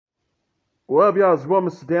What up, y'all? It's well,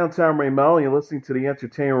 Mr. Downtown Melo, and you're listening to the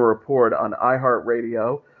Entertainment Report on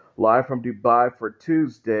iHeartRadio, live from Dubai for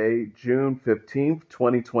Tuesday, June 15th,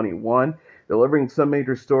 2021, delivering some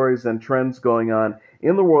major stories and trends going on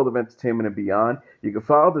in the world of entertainment and beyond. You can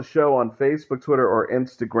follow the show on Facebook, Twitter, or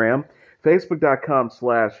Instagram.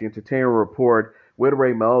 Facebook.com/The Entertainment Report with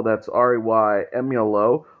Ray Melo, that's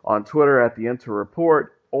RAYMELO, on Twitter at The Enter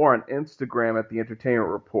Report, or on Instagram at The Entertainment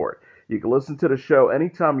Report. You can listen to the show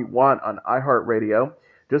anytime you want on iHeartRadio.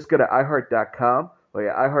 Just go to iHeart.com or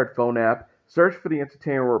your iHeart phone app, search for the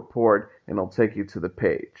Entertainment Report, and it'll take you to the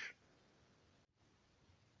page.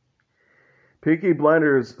 Peaky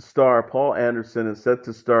Blinders star Paul Anderson is set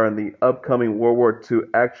to star in the upcoming World War II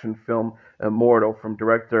action film Immortal from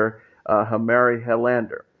director Hamari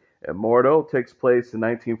Helander. Immortal takes place in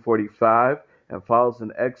 1945 and follows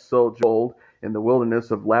an ex-soldier in the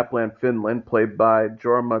wilderness of Lapland, Finland, played by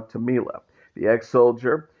Jorma Tamila. The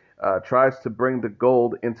ex-soldier tries to bring the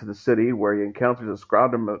gold into the city, where he encounters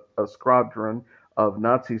a squadron of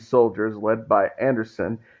Nazi soldiers led by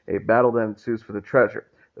Anderson. A battle then ensues for the treasure.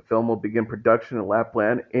 The film will begin production in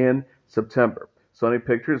Lapland in September. Sony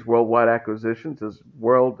Pictures Worldwide Acquisitions is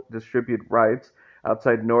world distribute rights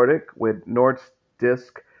outside Nordic, with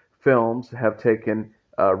Nordisk Films have taken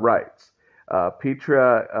rights.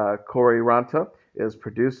 Petra Koriranta is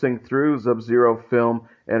producing through Sub-Zero Film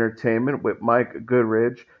Entertainment with Mike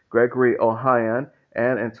Goodridge, Gregory Ohayon,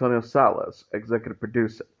 and Antonio Salas, executive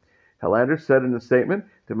producer. Helander said in a statement,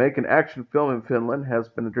 "To make an action film in Finland has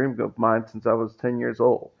been a dream of mine since I was 10 years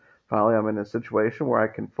old. Finally, I'm in a situation where I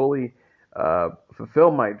can fully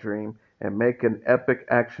fulfill my dream and make an epic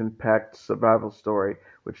action-packed survival story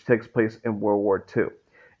which takes place in World War II."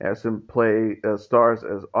 Anderson stars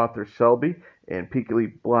as Arthur Shelby in Peaky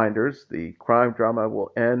Blinders. The crime drama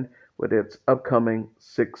will end with its upcoming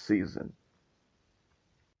sixth season.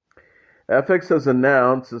 FX has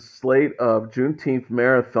announced a slate of Juneteenth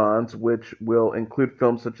marathons, which will include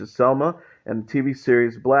films such as Selma and the TV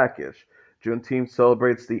series Blackish. Juneteenth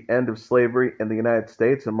celebrates the end of slavery in the United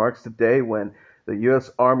States and marks the day when the U.S.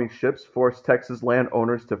 Army ships forced Texas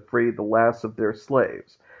landowners to free the last of their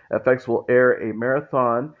slaves. FX will air a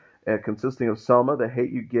marathon consisting of Selma, The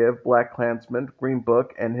Hate You Give, Black Klansman, Green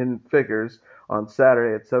Book, and Hidden Figures on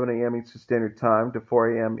Saturday at 7 a.m. Eastern Standard Time to 4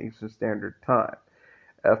 a.m. Eastern Standard Time.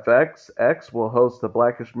 FXX will host the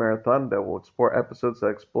Blackish Marathon that will explore episodes that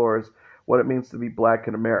explores what it means to be black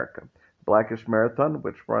in America. Blackish Marathon,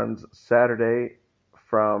 which runs Saturday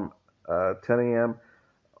from 10 a.m.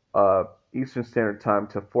 Eastern Standard Time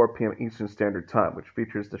to 4 p.m. Eastern Standard Time, which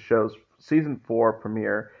features the show's Season 4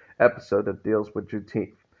 premiere episode that deals with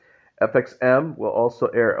Juneteenth. FXM will also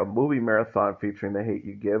air a movie marathon featuring The Hate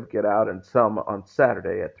You Give, Get Out, and Selma on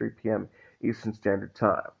Saturday at 3 p.m. Eastern Standard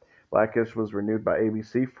Time. Blackish was renewed by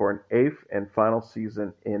ABC for an eighth and final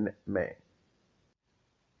season in May.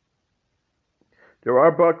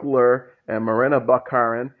 Gerard Butler and Morena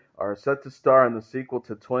Baccarin are set to star in the sequel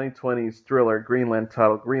to 2020's thriller Greenland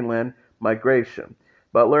titled Greenland Migration.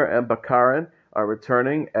 Butler and Baccarin are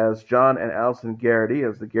returning as John and Alison Garrity,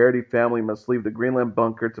 as the Garrity family must leave the Greenland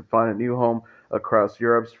bunker to find a new home across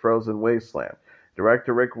Europe's frozen wasteland.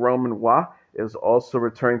 Director Rick Roman is also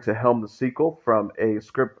returning to helm the sequel from a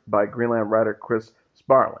script by Greenland writer Chris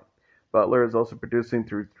Sparling. Butler is also producing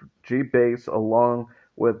through G-Base along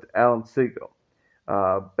with Alan Siegel.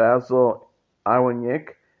 Basil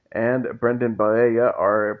Iwanyik and Brendan Baea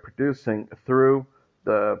are producing through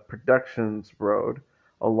the Productions Road,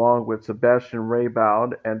 along with Sebastian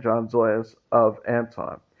Raybaud and John Zoyas of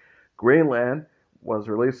Anton. Greenland was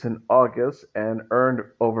released in August and earned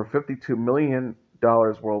over $52 million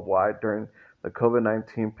worldwide during the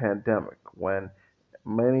COVID-19 pandemic, when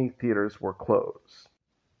many theaters were closed.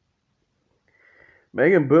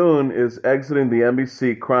 Megan Boone is exiting the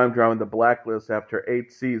NBC crime drama The Blacklist after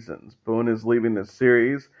 8 seasons. Boone is leaving the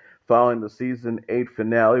series following the season 8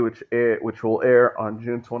 finale, which will air on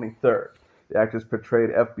June 23rd. The actress portrayed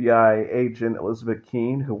FBI agent Elizabeth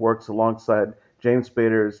Keene, who works alongside James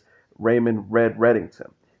Spader's Raymond Red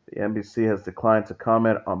Reddington. The NBC has declined to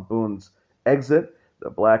comment on Boone's exit. The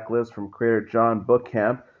Blacklist, from creator John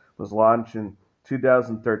Bookcamp, was launched in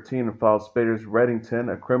 2013 and follows Spader's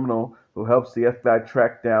Reddington, a criminal who helps the FBI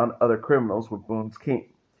track down other criminals with Boone's Keene.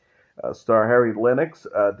 Star Harry Lennox,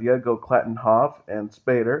 Diego Clattenhoff, and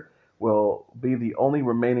Spader will be the only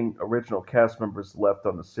remaining original cast members left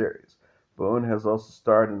on the series. Boone has also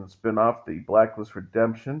starred in the spin-off The Blacklist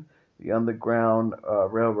Redemption, The Underground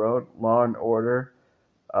Railroad, Law and Order,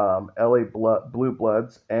 LA Blue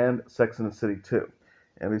Bloods, and Sex and the City 2.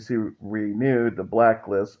 NBC renewed The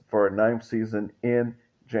Blacklist for a 9th season in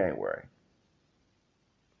January.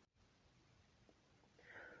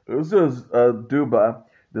 Uzo's Duba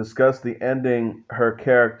discussed the ending her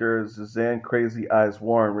character Suzanne Crazy Eyes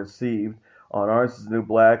Warren received on Orange is the New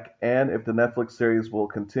Black and if the Netflix series will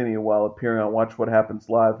continue while appearing on Watch What Happens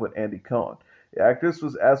Live with Andy Cohen. The actress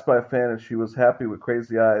was asked by a fan if she was happy with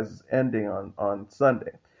Crazy Eyes' ending on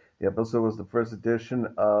Sunday. The episode was the first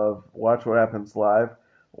edition of Watch What Happens Live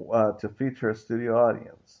to feature a studio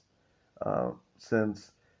audience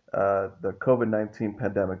since the COVID-19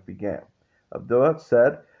 pandemic began. Abdullah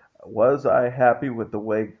said, "Was I happy with the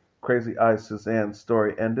way Crazy Eyes Suzanne's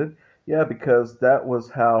story ended? Yeah, because that was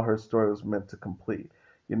how her story was meant to complete.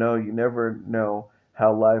 You know, you never know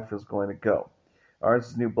how life is going to go." Orange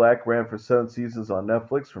is the New Black ran for 7 seasons on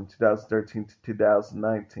Netflix from 2013 to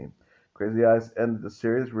 2019. Crazy Eyes ended the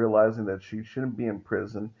series realizing that she shouldn't be in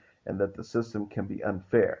prison and that the system can be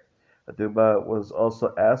unfair. Aduba was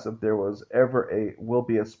also asked if there was ever a will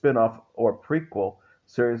be a spin-off or prequel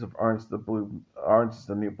series of Orange is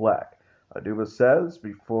the New Black. Aduba says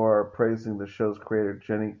before praising the show's creator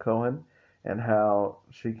Jenny Cohen and how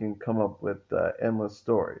she can come up with endless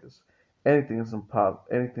stories. Anything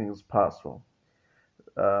is possible.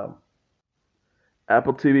 Um,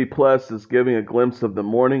 Apple TV Plus is giving a glimpse of The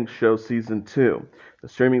Morning Show Season 2. The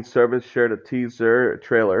streaming service shared a teaser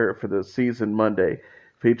trailer for the season Monday,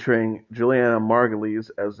 featuring Juliana Margulies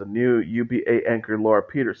as the new UBA anchor Laura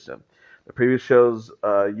Peterson. The previous show's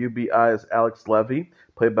UBI is Alex Levy,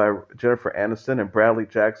 played by Jennifer Aniston, and Bradley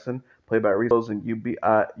Jackson, played by Reese in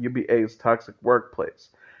UBA's Toxic Workplace.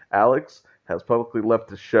 Alex has publicly left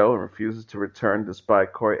the show and refuses to return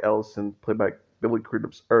despite Corey Ellison, played by Billy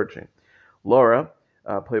Crudup's urging. Laura,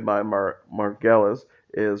 played by Margulies,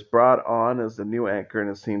 is brought on as the new anchor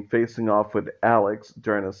and is seen facing off with Alex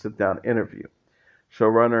during a sit-down interview.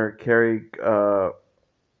 Showrunner Carrie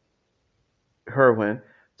Herwin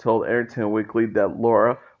told Entertainment Weekly that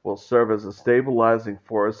Laura will serve as a stabilizing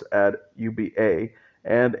force at UBA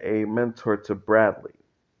and a mentor to Bradley.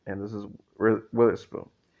 And this is Witherspoon.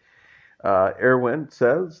 Irwin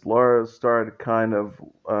says Laura started kind of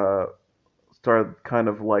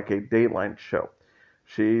like a Dateline show.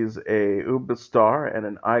 She's a Uber star and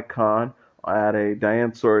an icon at a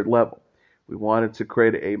Diane Sawyer level. We wanted to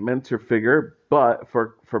create a mentor figure, but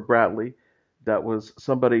for Bradley, that was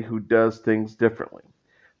somebody who does things differently.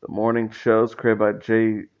 The morning shows created by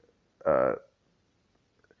Jay uh,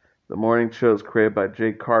 the morning shows created by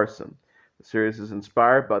Jay Carson. The series is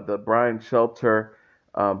inspired by the Brian Shelter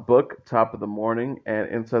book Top of the Morning and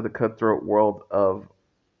Inside the Cutthroat World of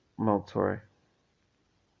Montori.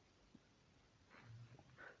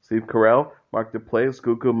 Steve Carell, Mark Duplass,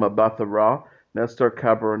 Gugu Mbatha-Raw, Nestor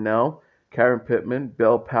Cabronell, Karen Pittman,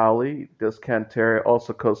 Bill Powley, Descantera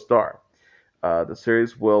also co-star. The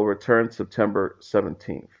series will return September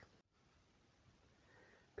 17th.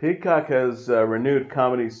 Peacock has renewed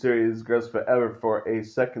comedy series Girls Forever for a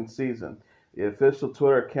second season. The official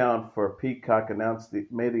Twitter account for Peacock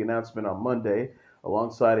made the announcement on Monday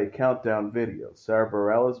alongside a countdown video. Sarah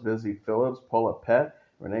Bareilles, Busy Phillips, Paula Pett,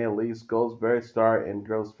 Renee Elise Goldsberry star in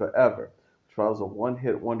Girls Forever, which follows a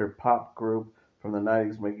one-hit wonder pop group from the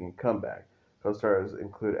 90s making a comeback. Co-stars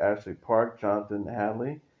include Ashley Park, Jonathan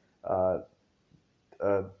Hadley, uh,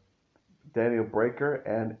 uh, Daniel Breaker,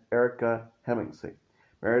 and Erica Hemingsley.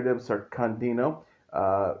 Meredith Sarcandino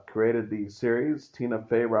created the series. Tina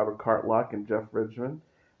Fey, Robert Cartlock, and Jeff Ridgman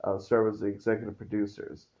serve as the executive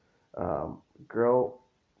producers. Girl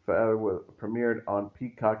Forever was premiered on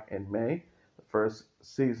Peacock in May. The first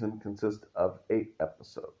season consists of 8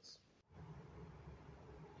 episodes.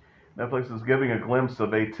 Netflix is giving a glimpse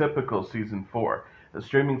of Atypical Season 4. The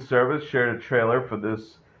streaming service shared a trailer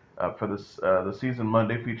the season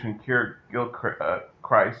Monday featuring Keir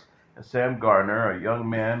Gilchrist as Sam Gardner, a young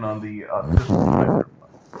man on the autistic spectrum.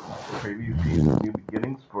 The preview teases new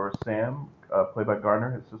beginnings for Sam, played by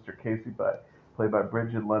Gardner, his sister Casey, played by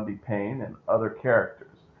Bridget Lundy Payne, and other characters.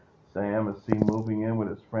 Sam is seen moving in with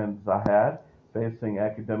his friend Zahad, facing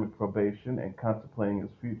academic probation and contemplating his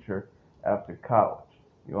future after college.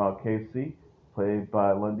 Meanwhile, Casey, played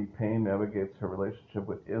by Lundy Payne, navigates her relationship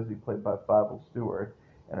with Izzy, played by Fable Stewart,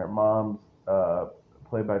 and her mom's,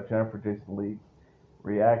 played by Jennifer Jason Leigh,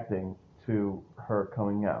 reacting to her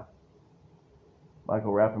coming out.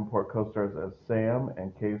 Michael Rappaport co-stars as Sam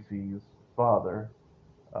and Casey's father,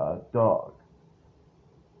 Dog.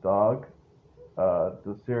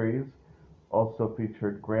 The series also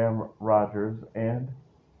featured Graham Rogers and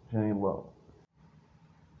Jenny Lowe.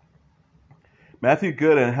 Matthew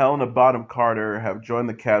Good and Helena Bonham Carter have joined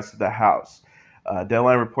the cast of The House.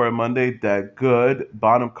 Deadline reported Monday that Good,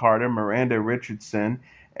 Bonham Carter, Miranda Richardson,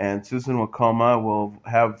 and Susan Wokoma will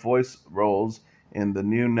have voice roles in the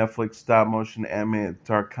new Netflix stop-motion animated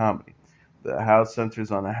dark comedy. The house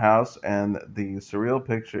centers on a house, and the surreal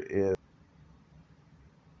picture is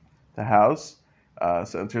the house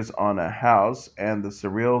centers on a house and the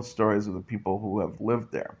surreal stories of the people who have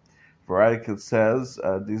lived there. Variety says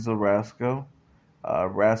Diesel Rascal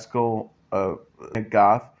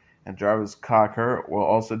Goth, and Jarvis Cocker will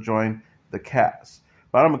also join the cast.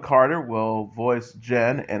 Bonham Carter will voice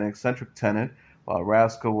Jen, an eccentric tenant, while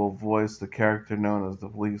Rascal will voice the character known as the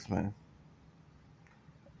policeman.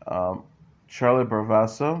 Um, Charlie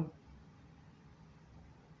Bravasso,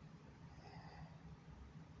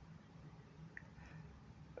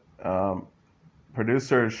 um,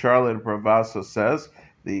 producer Charlotte Bravasso says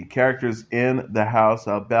the characters in the house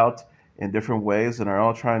are built in different ways and are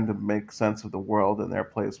all trying to make sense of the world and their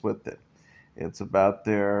place with it. It's about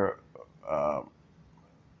their um,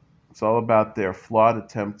 it's all about their flawed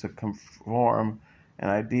attempt to conform an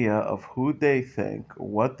idea of who they think,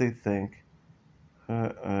 what they think,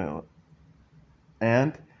 uh, uh,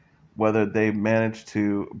 and whether they manage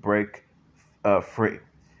to break free.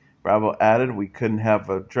 Bravo added, "We couldn't have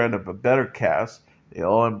a dreamt of a better cast. They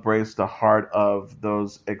all embrace the heart of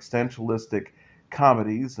those existentialistic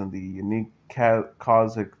comedies and the unique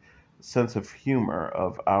cosmic sense of humor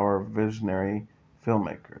of our visionary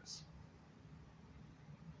filmmakers."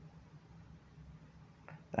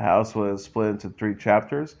 The house was split into three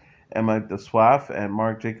chapters. Emma DeSwaff and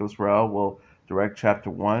Mark Jacobs Rell will direct Chapter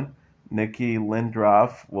 1. Nikki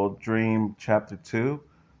Lindroff will dream Chapter 2.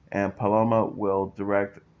 And Paloma will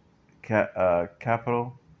direct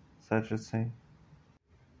Capital. Such a scene.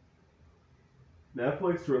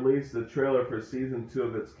 Netflix released the trailer for season 2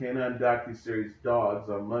 of its canine docuseries Dogs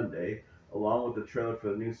on Monday, along with the trailer for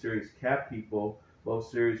the new series Cat People. Both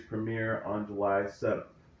series premiere on July 7th.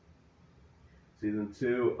 Season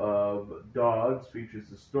 2 of Dogs features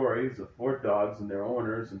the stories of four dogs and their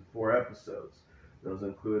owners in 4 episodes. Those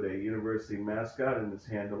include a university mascot and his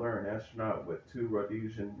handler, an astronaut with two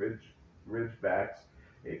Rhodesian Ridgebacks,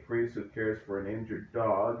 a priest who cares for an injured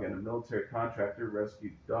dog, and a military contractor who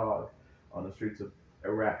rescued a dog on the streets of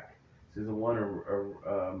Iraq. Season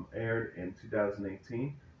 1 aired in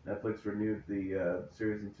 2018. Netflix renewed the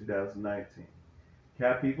series in 2019.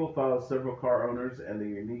 Cat People follows several car owners and their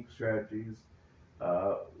unique strategies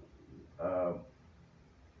uh, uh,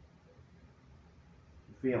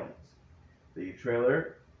 feelings. The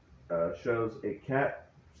trailer shows a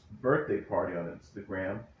cat birthday party on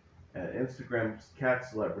Instagram. An Instagram cat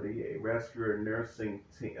celebrity, a rescuer nursing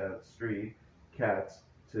street cats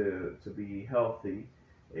to be healthy,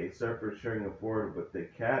 a surfer sharing a board with the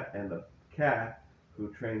cat, and a cat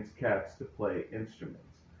who trains cats to play instruments.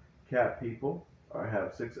 Cat People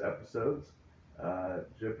have 6 episodes.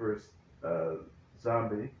 Jipper uh,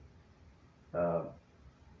 Zombie uh,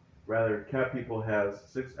 Cat People has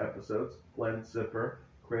 6 episodes. Glenn Zipper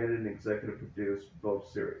created and executive produced both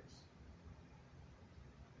series.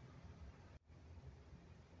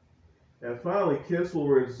 And finally, Kiss will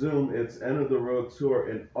resume its End of the Road tour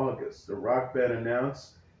in August. The rock band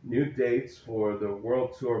announced new dates for the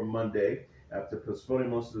world tour Monday after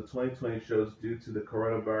postponing most of the 2020 shows due to the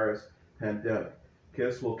coronavirus pandemic.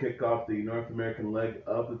 Kiss will kick off the North American leg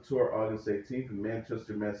of the tour August 18th in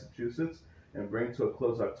Manchester, Massachusetts, and bring to a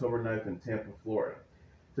close October 9th in Tampa, Florida.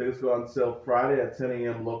 Tickets go on sale Friday at 10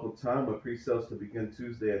 a.m. local time, with pre-sales to begin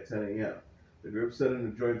Tuesday at 10 a.m. The group said in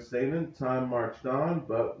a joint statement, "Time marched on,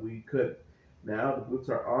 but we couldn't. Now the boots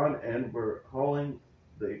are on, and we're hauling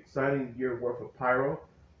the exciting year worth of pyro,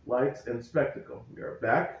 lights, and spectacle. We are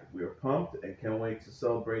back, we are pumped, and can't wait to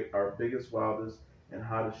celebrate our biggest, wildest, and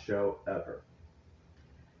hottest show ever."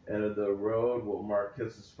 End of the Road will mark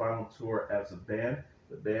Kiss's final tour as a band.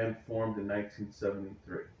 The band formed in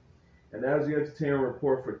 1973. And that is your entertainment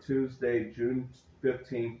report for Tuesday, June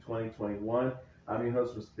 15th, 2021. I'm your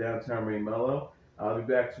host, Mr. Downtown Ray Melo. I'll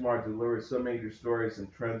be back tomorrow to deliver some major stories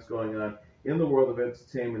and trends going on in the world of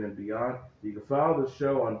entertainment and beyond. You can follow the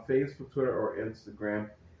show on Facebook, Twitter, or Instagram.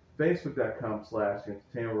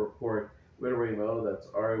 Facebook.com/Entertainment Report with Ray Melo. That's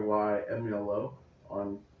RAYMLO.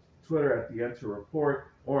 On Twitter at The Enter Report,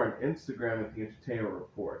 or on Instagram at The Entertainment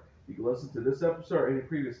Report. You can listen to this episode or any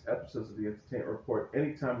previous episodes of The Entertainment Report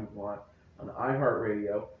anytime you want on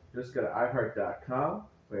iHeartRadio. Just go to iHeart.com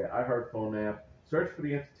or your iHeart phone app, search for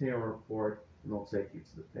The Entertainment Report, and it'll take you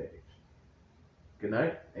to the page. Good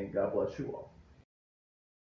night, and God bless you all.